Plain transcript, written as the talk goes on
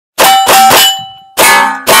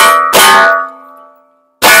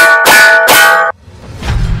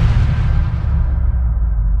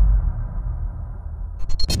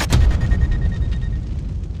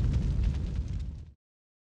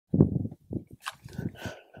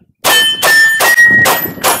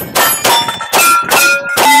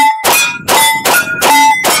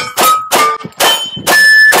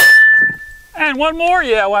one more?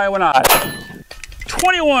 Yeah, why not?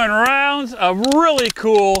 21 rounds of really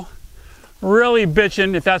cool, really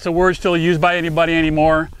bitchin', if that's a word still used by anybody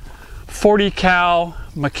anymore, 40 cal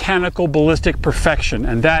mechanical ballistic perfection,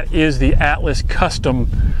 and that is the Atlas Custom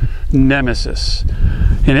Nemesis.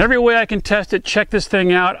 In every way I can test it, check this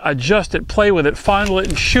thing out, adjust it, play with it, fondle it,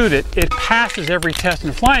 and shoot it, it passes every test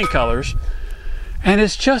in flying colors, and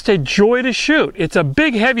it's just a joy to shoot. It's a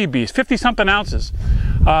big, heavy beast, 50-something ounces.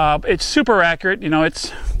 It's super accurate. You know,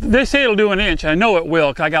 they say it'll do an inch. I know it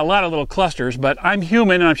will, 'cause I got a lot of little clusters, but I'm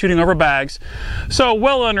human and I'm shooting over bags. So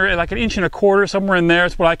well under, like 1.25 inches, somewhere in there,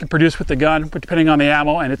 is what I can produce with the gun, depending on the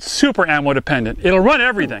ammo, and it's super ammo dependent. It'll run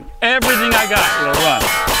everything. Everything I got, it'll run.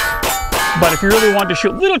 But if you really want to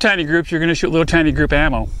shoot little tiny groups, you're gonna shoot little tiny group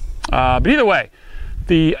ammo. But either way,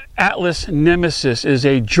 the Atlas Nemesis is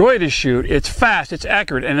a joy to shoot. It's fast, it's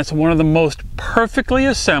accurate, and it's one of the most perfectly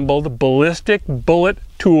assembled ballistic bullet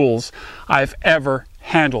tools I've ever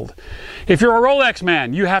handled. If you're a Rolex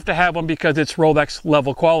man, you have to have one because it's Rolex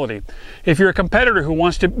level quality. If you're a competitor who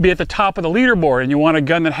wants to be at the top of the leaderboard and you want a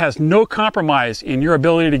gun that has no compromise in your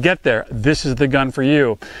ability to get there, this is the gun for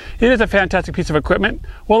you. It is a fantastic piece of equipment.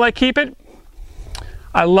 Will I keep it?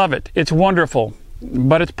 I love it. It's wonderful,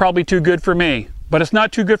 but it's probably too good for me. But it's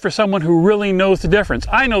not too good for someone who really knows the difference.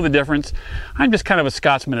 I know the difference. I'm just kind of a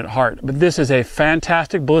Scotsman at heart. But this is a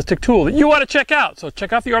fantastic ballistic tool that you want to check out. So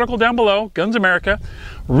check out the article down below, Guns America.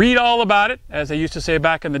 Read all about it, as they used to say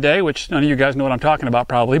back in the day, which none of you guys know what I'm talking about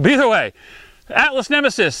probably. But either way, Atlas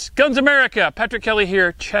Nemesis, Guns America, Patrick Kelly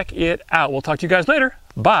here. Check it out. We'll talk to you guys later.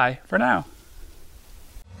 Bye for now.